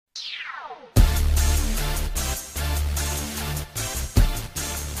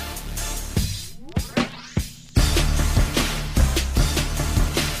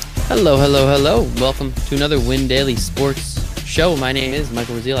Hello, hello, hello. Welcome to another Win Daily Sports Show. My name is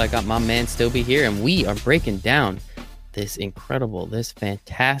Michael Razil. I got my man Stoby here, and we are breaking down this incredible, this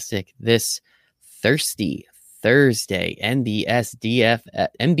fantastic, this thirsty Thursday NBA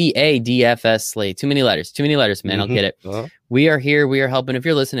DFS slate. Too many letters, man. I'll get it. We are here. We are helping. If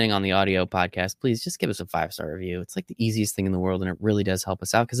you're listening on the audio podcast, please just give us a 5-star review. It's like the easiest thing in the world, and it really does help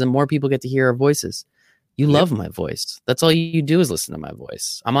us out because then more people get to hear our voices. You love my voice. That's all you do is listen to my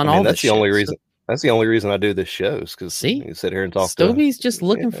voice. I'm on all that's this the shit, only reason. That's the only reason I do this show is because you sit here and talk. Stoby's just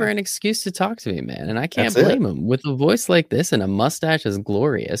looking for an excuse to talk to me, man, and I can't blame him. With a voice like this and a mustache is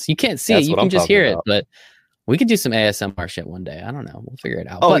glorious. You can't see it, you can just hear it, but we could do some ASMR shit one day. I don't know. We'll figure it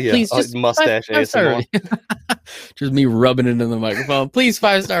out. Oh, but please, just mustache ASMR. Just me rubbing it into the microphone. Please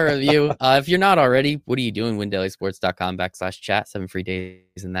 5-star review. If you're not already, what are you doing? WinDailySports.com/chat. 7 free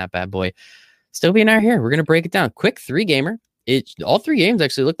days in that bad boy. Stoby and I are here. We're going to break it down. Quick 3-gamer. All 3 games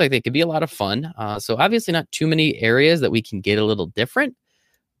actually look like they could be a lot of fun. So obviously not too many areas that we can get a little different,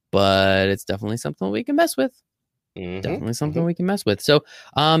 but it's definitely something we can mess with. Definitely something we can mess with. So,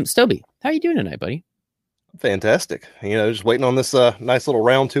 Stoby, how are you doing tonight, buddy? Fantastic. Just waiting on this nice little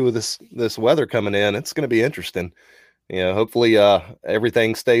round 2 of this weather coming in. It's going to be interesting. Hopefully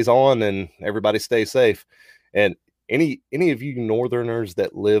everything stays on and everybody stays safe. And any of you northerners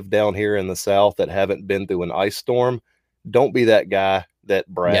that live down here in the South that haven't been through an ice storm, don't be that guy that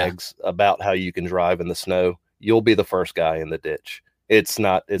brags about how you can drive in the snow. You'll be the first guy in the ditch. It's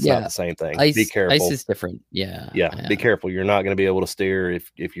not the same thing. Be careful. Ice is different. Yeah. Be careful. You're not going to be able to steer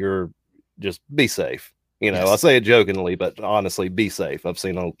if you're just be safe. I say it jokingly, but honestly, be safe. I've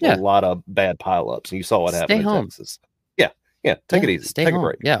seen a lot of bad pileups, and you saw what happened in Texas. Take it easy. Take a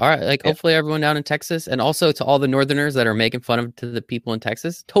break. Yeah, all right. Hopefully everyone down in Texas, and also to all the northerners that are making fun of to the people in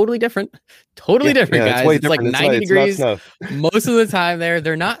Texas, totally different, guys. It's like 90 degrees most of the time there.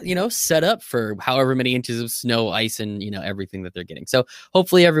 They're not, set up for however many inches of snow, ice, and everything that they're getting. So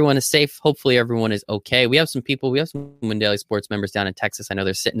hopefully everyone is safe. Hopefully everyone is okay. We have some Win Daily Sports members down in Texas. I know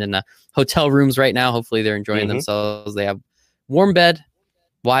they're sitting in the hotel rooms right now. Hopefully they're enjoying themselves. They have warm bed,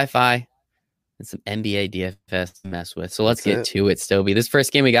 Wi-Fi, and some NBA DFS to mess with. So let's get to it, Stoby. This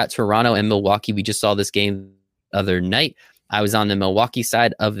first game, we got Toronto and Milwaukee. We just saw this game the other night. I was on the Milwaukee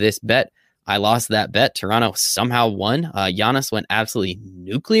side of this bet. I lost that bet. Toronto somehow won. Giannis went absolutely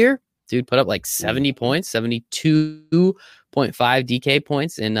nuclear. Dude put up like 70 points, 72.5 DK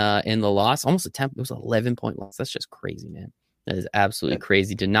points in the loss. Almost a 10. It was an 11-point loss. That's just crazy, man. That is absolutely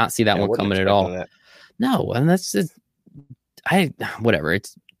crazy. Did not see that one coming at all. No, and that's just whatever.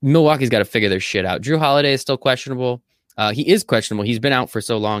 It's Milwaukee's got to figure their shit out. Drew Holiday is still questionable. He is questionable. He's been out for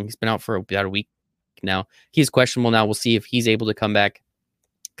so long. He's been out for about a week now. He's questionable now. We'll see if he's able to come back.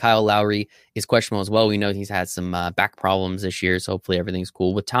 Kyle Lowry is questionable as well. We know he's had some back problems this year, so hopefully everything's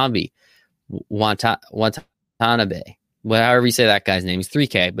cool. With Tomby Watanabe, however you say that guy's name, he's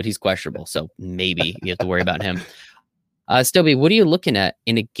 3K, but he's questionable, so maybe you have to worry about him. Stoby, what are you looking at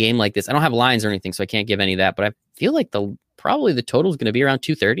in a game like this? I don't have lines or anything, so I can't give any of that, but I feel like probably the total is going to be around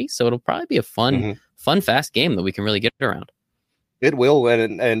 230, so it'll probably be a fun, fast game that we can really get around. It will,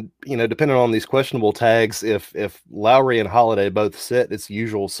 and depending on these questionable tags, if Lowry and Holiday both sit, it's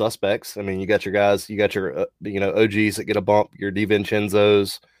usual suspects. I mean, you got your guys, you got your OGs that get a bump, your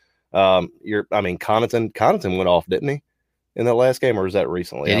DiVincenzo's, Connaughton went off, didn't he, in that last game, or was that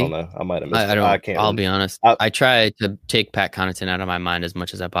recently? I don't know. I might have missed it. I can't. I'll be honest. I try to take Pat Connaughton out of my mind as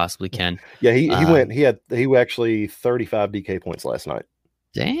much as I possibly can. Yeah, he went. He actually 35 DK points last night.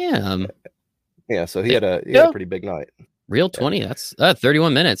 Damn. Yeah, so he had a pretty big night. Real 20. That's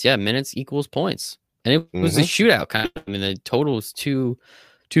 31 minutes. Yeah, minutes equals points, and it was a shootout kind of. I mean, the total was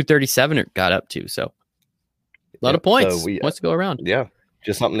 237. It got up to, so a lot of points. So points to go around. Yeah.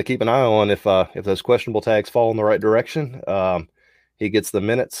 Just something to keep an eye on if those questionable tags fall in the right direction. He gets the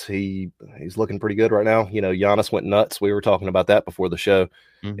minutes. He's looking pretty good right now. Giannis went nuts. We were talking about that before the show.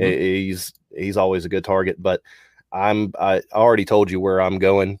 He's always a good target, but I already told you where I'm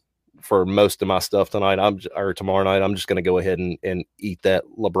going for most of my stuff tonight. Or tomorrow night. I'm just going to go ahead and eat that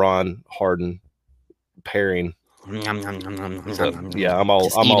LeBron Harden pairing. So, yeah, I'm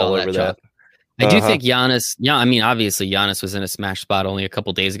all over that. I do think Giannis, obviously Giannis was in a smash spot only a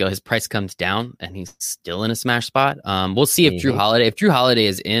couple days ago. His price comes down and he's still in a smash spot. We'll see if Drew Holiday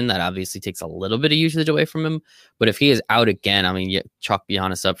is in, that obviously takes a little bit of usage away from him. But if he is out again, you chalk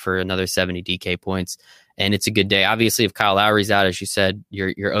Giannis up for another 70 DK points and it's a good day. Obviously, if Kyle Lowry's out, as you said,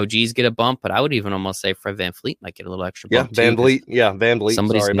 your OGs get a bump, but I would even almost say Fred VanVleet might get a little extra bump. VanVleet.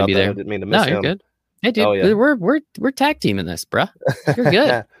 Somebody's Sorry going to be there. I didn't mean to miss him. You're good. Hey, dude, we're tag teaming this, bruh. You're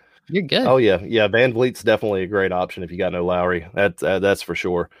good. You're good. Oh yeah. VanVleet's definitely a great option if you got no Lowry. That's for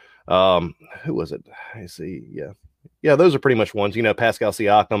sure. Who was it? I see. Yeah, those are pretty much ones. Pascal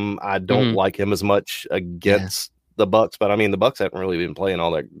Siakam, I don't like him as much against the Bucks, but I mean the Bucks haven't really been playing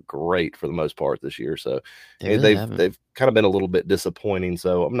all that great for the most part this year. So they've kind of been a little bit disappointing.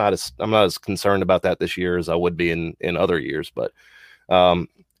 So I'm not as concerned about that this year as I would be in other years. But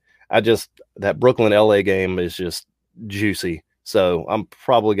that Brooklyn LA game is just juicy. So I'm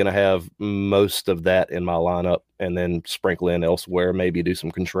probably going to have most of that in my lineup and then sprinkle in elsewhere, maybe do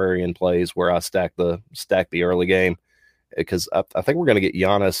some contrarian plays where I stack the early game, because I think we're going to get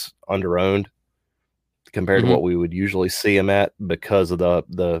Giannis under-owned compared to what we would usually see him at, because of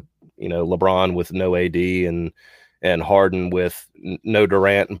the LeBron with no AD and Harden with no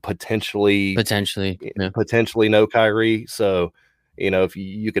Durant and potentially no Kyrie. So, if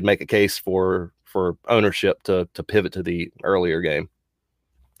you could make a case for ownership to pivot to the earlier game.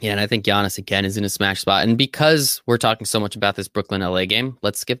 Yeah, and I think Giannis again is in a smash spot. And because we're talking so much about this Brooklyn LA game,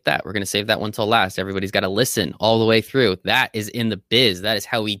 let's skip that. We're going to save that one till last. Everybody's got to listen all the way through. That is in the biz. That is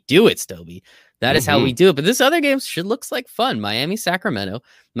how we do it, Stovey. That is how we do it. But this other game looks like fun. Miami, Sacramento.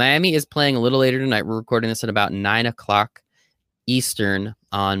 Miami is playing a little later tonight. We're recording this at about 9 o'clock Eastern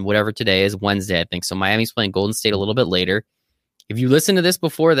on whatever today is, Wednesday, I think. So Miami's playing Golden State a little bit later. If you listen to this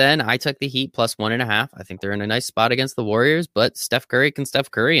before then, I took the Heat plus 1.5. I think they're in a nice spot against the Warriors, but Steph Curry can Steph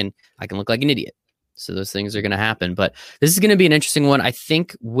Curry, and I can look like an idiot. So those things are going to happen. But this is going to be an interesting one. I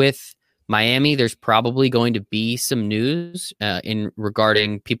think with Miami, there's probably going to be some news in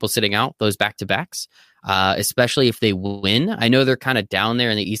regarding people sitting out those back-to-backs, especially if they win. I know they're kind of down there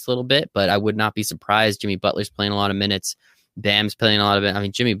in the East a little bit, but I would not be surprised. Jimmy Butler's playing a lot of minutes. Bam's playing a lot of it. I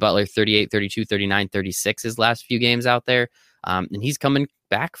mean, Jimmy Butler, 38, 32, 39, 36 his last few games out there. And he's coming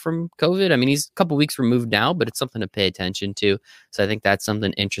back from COVID. I mean, he's a couple weeks removed now, but it's something to pay attention to. So I think that's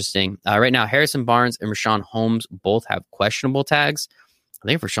something interesting. Right now, Harrison Barnes and Rashawn Holmes both have questionable tags. I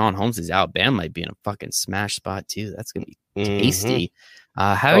think if Rashawn Holmes is out, Bam might be in a fucking smash spot too. That's gonna be tasty.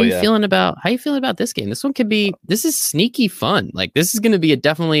 How are you feeling about this game? This is sneaky fun. Like, this is gonna be a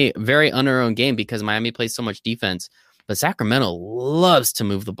definitely very under-owned game because Miami plays so much defense, but Sacramento loves to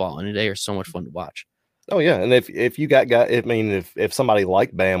move the ball, and they are so much fun to watch. Oh yeah, and if you got guys, I mean, if somebody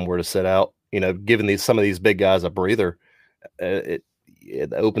like Bam were to sit out, giving some of these big guys a breather, it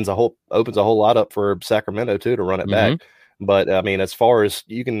opens a whole lot up for Sacramento too to run it back. But I mean, as far as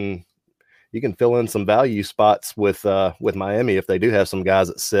you can fill in some value spots with Miami if they do have some guys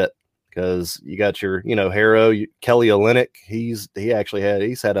that sit, because you got your Harrow, Kelly Olynyk. He's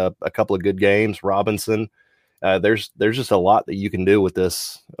had a couple of good games. Robinson. There's just a lot that you can do with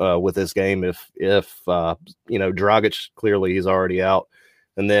this game if Dragic, clearly he's already out,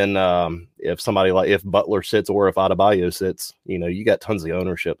 and then if Butler sits or if Adebayo sits, you got tons of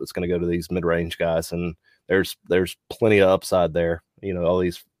ownership that's going to go to these mid-range guys, and there's plenty of upside there. All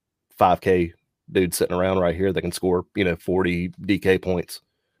these 5K dudes sitting around right here that can score 40 DK points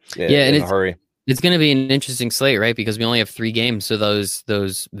in a hurry. It's going to be an interesting slate, right? Because we only have 3 games. So those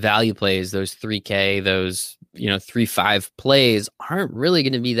value plays, those 3K, those 3-5 plays aren't really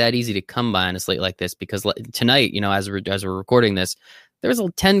going to be that easy to come by in a slate like this, because tonight, as we're recording this, there's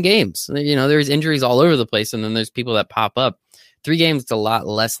 10 games. There's injuries all over the place, and then there's people that pop up. 3 games is a lot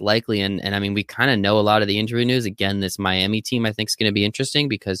less likely, and I mean, we kind of know a lot of the injury news. Again, this Miami team I think is going to be interesting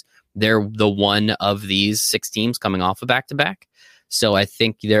because they're the one of these 6 teams coming off a back-to-back. So I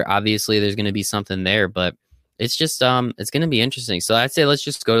think there's going to be something there, but it's just it's going to be interesting. So I'd say let's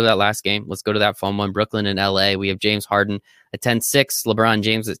just go to that last game. Let's go to that fun one, Brooklyn and LA. We have James Harden at 10-6, LeBron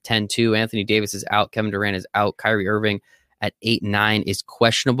James at 10-2, Anthony Davis is out, Kevin Durant is out, Kyrie Irving at 8-9 is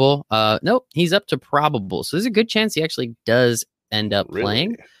questionable. Nope, he's up to probable. So there's a good chance he actually does end up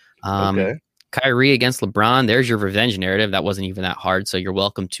playing. Okay. Kyrie against LeBron, there's your revenge narrative. That wasn't even that hard, so you're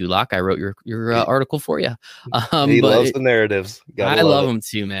welcome, Tulak. I wrote your article for you. He loves the narratives. I love them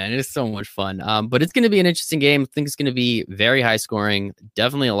too, man. It's so much fun. But it's going to be an interesting game. I think it's going to be very high scoring.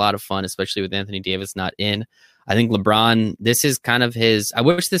 Definitely a lot of fun, especially with Anthony Davis not in. I think LeBron, this is kind of his... I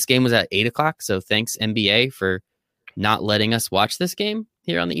wish this game was at 8 o'clock, so thanks, NBA, for not letting us watch this game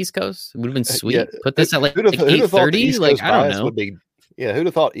here on the East Coast. It would have been sweet. Yeah. Put this at like 8:30. Like, I don't know. Who'd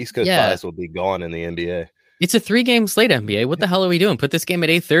have thought East Coast bias would be gone in the NBA? It's a 3-game slate, NBA. What the hell are we doing? Put this game at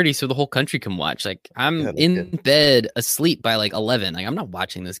 8:30 so the whole country can watch. Like, I'm in bed asleep by like 11. Like, I'm not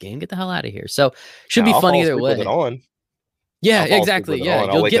watching this game. Get the hell out of here. So should be fun either way. Yeah, exactly.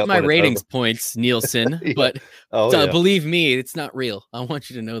 Yeah, you'll get my ratings points, Nielsen, yeah. But believe me, it's not real. I want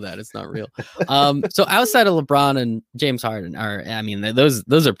you to know that it's not real. So outside of LeBron and James Harden,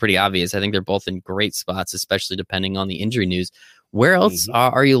 those are pretty obvious. I think they're both in great spots, especially depending on the injury news. Where else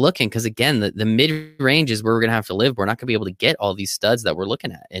are you looking? Because again, the mid range is where we're gonna have to live. We're not gonna be able to get all these studs that we're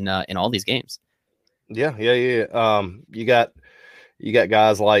looking at in all these games. Yeah. You got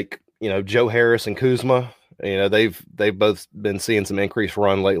guys like Joe Harris and Kuzma. They've both been seeing some increased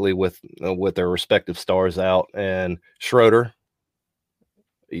run lately with their respective stars out, and Schroeder.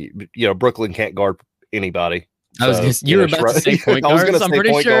 Brooklyn can't guard anybody. I was gonna, you were about to say point guards. I'm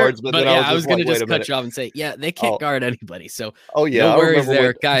pretty sure, guards, but yeah, I was going to just cut you off and say, yeah, they can't guard anybody. So, no worries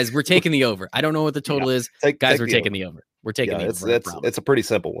there, guys. We're taking the over. I don't know what the total is, guys. We're taking the over. We're taking the over. It's a pretty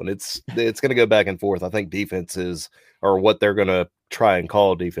simple one. It's going to go back and forth. I think defenses, or what they're going to try and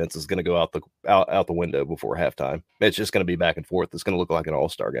call defense, is going to go out the window before halftime. It's just going to be back and forth. It's going to look like an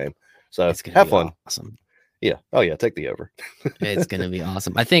all-star game. So have fun. Awesome. Yeah. Oh yeah. Take the over. It's going to be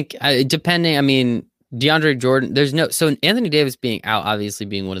awesome. I think depending. I mean, DeAndre Jordan, so Anthony Davis being out, obviously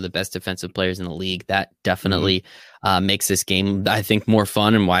being one of the best defensive players in the league, that definitely makes this game, I think, more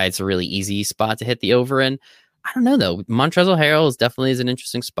fun, and why it's a really easy spot to hit the over in. I don't know, though. Montrezl Harrell is an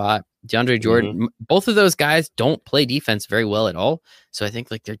interesting spot. DeAndre Jordan, both of those guys don't play defense very well at all. So I think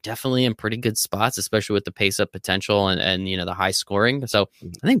they're definitely in pretty good spots, especially with the pace up potential and the high scoring. So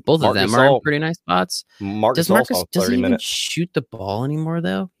I think both of them are in pretty nice spots. Does Marcus even shoot the ball anymore,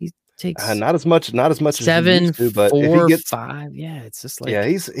 though? He takes not as much 7, as he used to, but 4, if he gets 5. Yeah, it's just like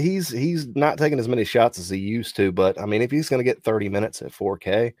he's not taking as many shots as he used to. But I mean, if he's going to get 30 minutes at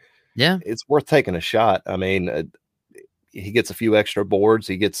 4K, yeah, it's worth taking a shot. I mean, he gets a few extra boards,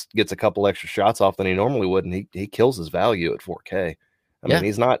 he gets a couple extra shots off than he normally would, and he kills his value at 4K. I mean,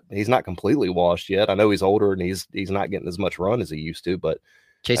 he's not completely washed yet. I know he's older and he's not getting as much run as he used to, but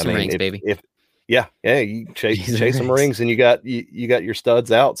chase some rings, baby. You chase some rings, and you got your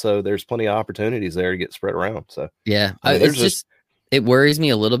studs out, so there's plenty of opportunities there to get spread around. So yeah, I mean, it worries me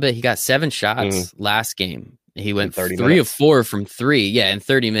a little bit. He got 7 shots last game. He went 3 of 4 from 3. Yeah, in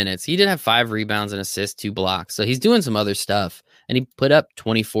 30 minutes. He did have 5 rebounds and assists, 2 blocks. So he's doing some other stuff. And he put up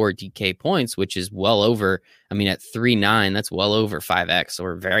 24 DK points, which is well over. I mean, at 3.9, that's well over 5x. So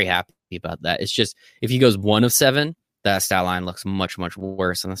we're very happy about that. It's just if he goes 1 of 7, that stat line looks much, much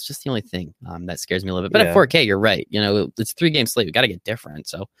worse. And that's just the only thing that scares me a little bit. But at 4K, you're right. It's 3-game slate. We got to get different.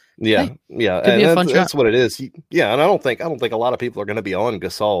 So could be a fun shot. That's what it is. And I don't think a lot of people are going to be on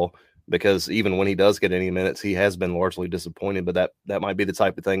Gasol, because even when he does get any minutes, he has been largely disappointed. But that might be the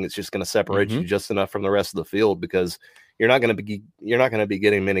type of thing that's just going to separate you just enough from the rest of the field, because you're not going to be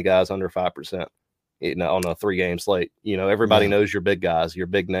getting many guys under 5%, on a 3-game slate. Everybody knows your big guys, your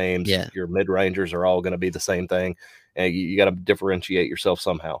big names, your mid rangers are all going to be the same thing, and you got to differentiate yourself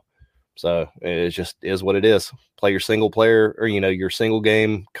somehow. So it just is what it is. Play your single player, or your single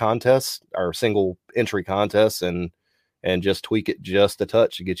game contests or single entry contests, and just tweak it just a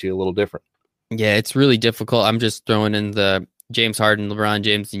touch to get you a little different. Yeah, it's really difficult. I'm just throwing in the James Harden, LeBron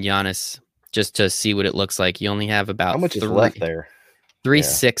James, and Giannis just to see what it looks like. You only have about how much is left there?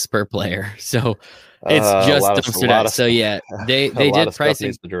 3.6 per player. So it's just dumpster dive. So yeah, they did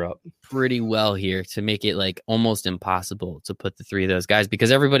pricing pretty well here to make it like almost impossible to put the 3 of those guys,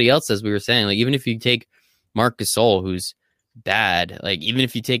 because everybody else, as we were saying, like even if you take Marc Gasol, who's bad, like even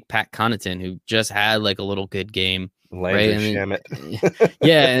if you take Pat Connaughton, who just had like a little good game. Landry Shamet.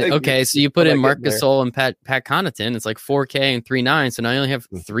 Yeah. Okay. So you put in Marc Gasol and Pat Connaughton. It's like 4K and 3.9. So now you only have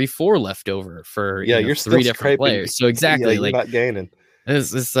 3.4 left over for you're 3 different players. So exactly, you're not gaining.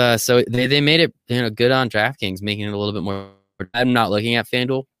 So they made it good on DraftKings, making it a little bit more. I'm not looking at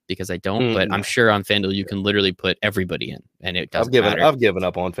FanDuel because I don't, but I'm sure on FanDuel you can literally put everybody in, and it doesn't matter. I've given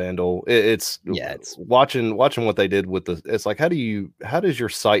up on FanDuel. It's watching what they did with it's like, how does your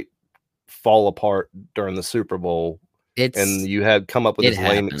site fall apart during the Super Bowl, and you had come up with this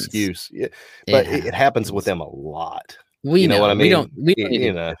lame excuse? But it happens with them a lot. We know what I mean.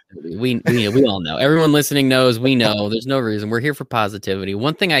 We all know. Everyone listening knows. We know. There's no reason. We're here for positivity.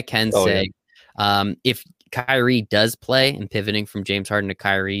 One thing I can say, if Kyrie does play and pivoting from James Harden to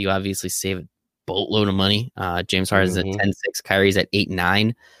Kyrie, you obviously save a boatload of money. James Harden's at 10.6, Kyrie's at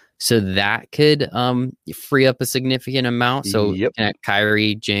 8.9. So that could free up a significant amount. So at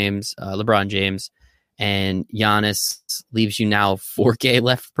Kyrie, James, LeBron James, and Giannis leaves you now 4K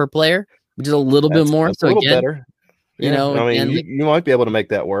left per player, which is a little bit more. So again, better. You might be able to make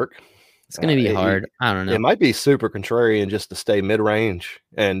that work. It's going to be hard. I don't know. It might be super contrarian just to stay mid-range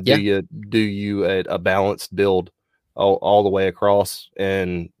and do you a balanced build all the way across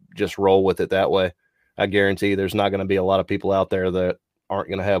and just roll with it that way. I guarantee there's not going to be a lot of people out there that aren't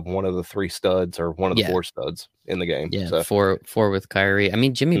going to have one of the 3 studs or one of the 4 studs in the game. Yeah, so. four with Kyrie. I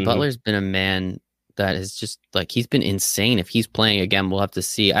mean, Jimmy Butler's been a man that is just like, he's been insane. If he's playing again, we'll have to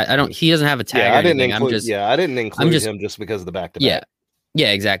see. He doesn't have a tag. I didn't include him just because of the back-to-back.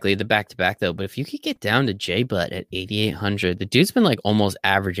 Yeah, exactly. The back-to-back though. But if you could get down to J Butt at 8,800, the dude's been like almost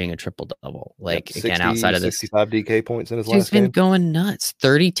averaging a triple-double. Like 60, again, outside of this, 65 DK points in his last game. He's been going nuts.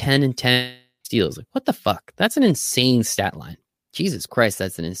 30, 10, and 10 steals. Like, what the fuck? That's an insane stat line. Jesus Christ,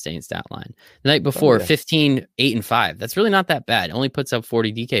 that's an insane stat line. The night before, 15, 8, and 5. That's really not that bad. Only puts up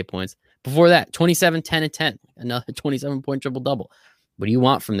 40 DK points. Before that, 27, 10, and 10. Another 27-point triple-double. What do you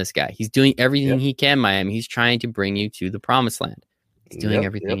want from this guy? He's doing everything he can, Miami. He's trying to bring you to the promised land. He's doing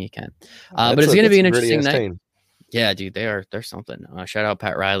everything he can. But it's going to be an interesting night. Team. Yeah, dude, they're something. Shout out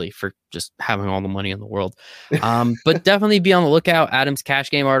Pat Riley for just having all the money in the world. But definitely be on the lookout. Adam's Cash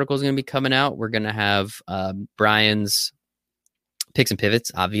Game article is going to be coming out. We're going to have Brian's picks and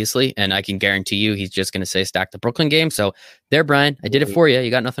pivots, obviously, and I can guarantee you he's just going to say stack the Brooklyn game. So there, Brian, I did it for you.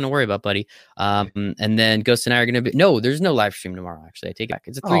 You got nothing to worry about, buddy. And then Ghost and I are going to be there's no live stream tomorrow. Actually, I take it back.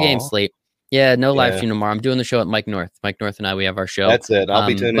 It's a 3-game slate. Yeah, no live stream tomorrow. I'm doing the show at Mike North. Mike North and I, we have our show. That's it. I'll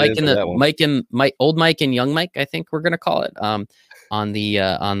be tuning Mike in for that one. Old Mike and Young Mike, I think we're going to call it. On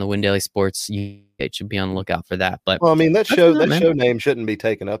the Win Daily Sports, it should be on the lookout for that. But well, I mean, that show name shouldn't be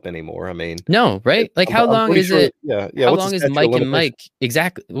taken up anymore. I mean, no, right? Like, how long is it? Yeah. How long is Mike and Mike?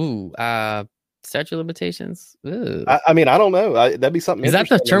 Exactly. Ooh, statute of limitations. I mean, I don't know. That'd be something. Is that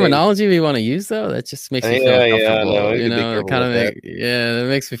the terminology we want to use though? That just makes me feel uncomfortable. No, you know, that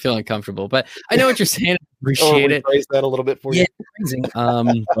makes me feel uncomfortable. But I know what you're saying. Appreciate it. Rephrase that a little bit for you.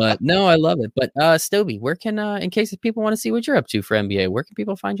 But no, I love it. But Stoby, where can in case if people want to see what you're up to for NBA, where can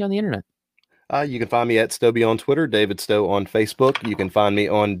people find you on the internet? You can find me at Stoby on Twitter, David Stowe on Facebook. You can find me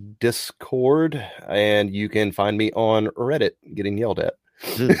on Discord, and you can find me on Reddit getting yelled at.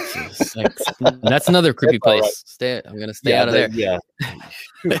 That's another creepy place. Right. I'm gonna stay out of there. Yeah,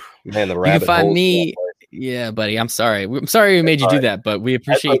 man, the rabbit. You can find me. Yeah, buddy. I'm sorry. We made you do that, but we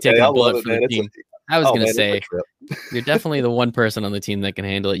appreciate you taking a bullet for the team. I was gonna say you're definitely the one person on the team that can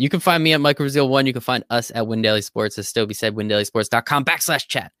handle it. You can find me at Michael Brazil 1. You can find us at Win Daily Sports, as Stoby said,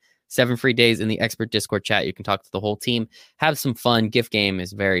 windailysports.com/chat. 7 free days in the expert Discord chat. You can talk to the whole team, have some fun. Gift game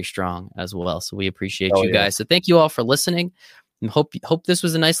is very strong as well. So we appreciate you guys. So thank you all for listening. And hope this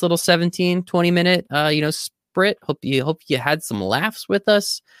was a nice little 17-20 minute sprint. Hope you had some laughs with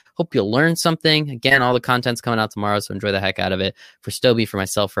us. Hope you learned something. Again, all the content's coming out tomorrow, so enjoy the heck out of it. For Stoby, for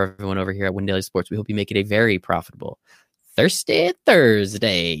myself, for everyone over here at Win Daily Sports, we hope you make it a very profitable Thursday.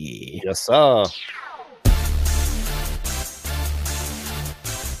 Yes, sir.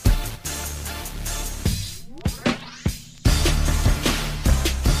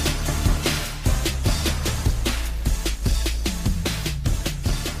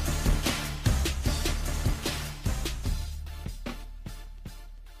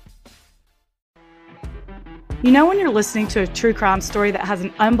 You know when you're listening to a true crime story that has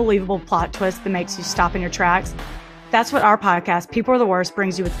an unbelievable plot twist that makes you stop in your tracks? That's what our podcast, People Are the Worst,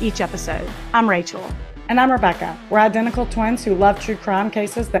 brings you with each episode. I'm Rachel. And I'm Rebecca. We're identical twins who love true crime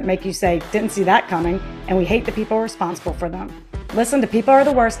cases that make you say, didn't see that coming, and we hate the people responsible for them. Listen to People Are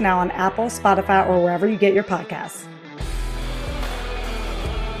the Worst now on Apple, Spotify, or wherever you get your podcasts.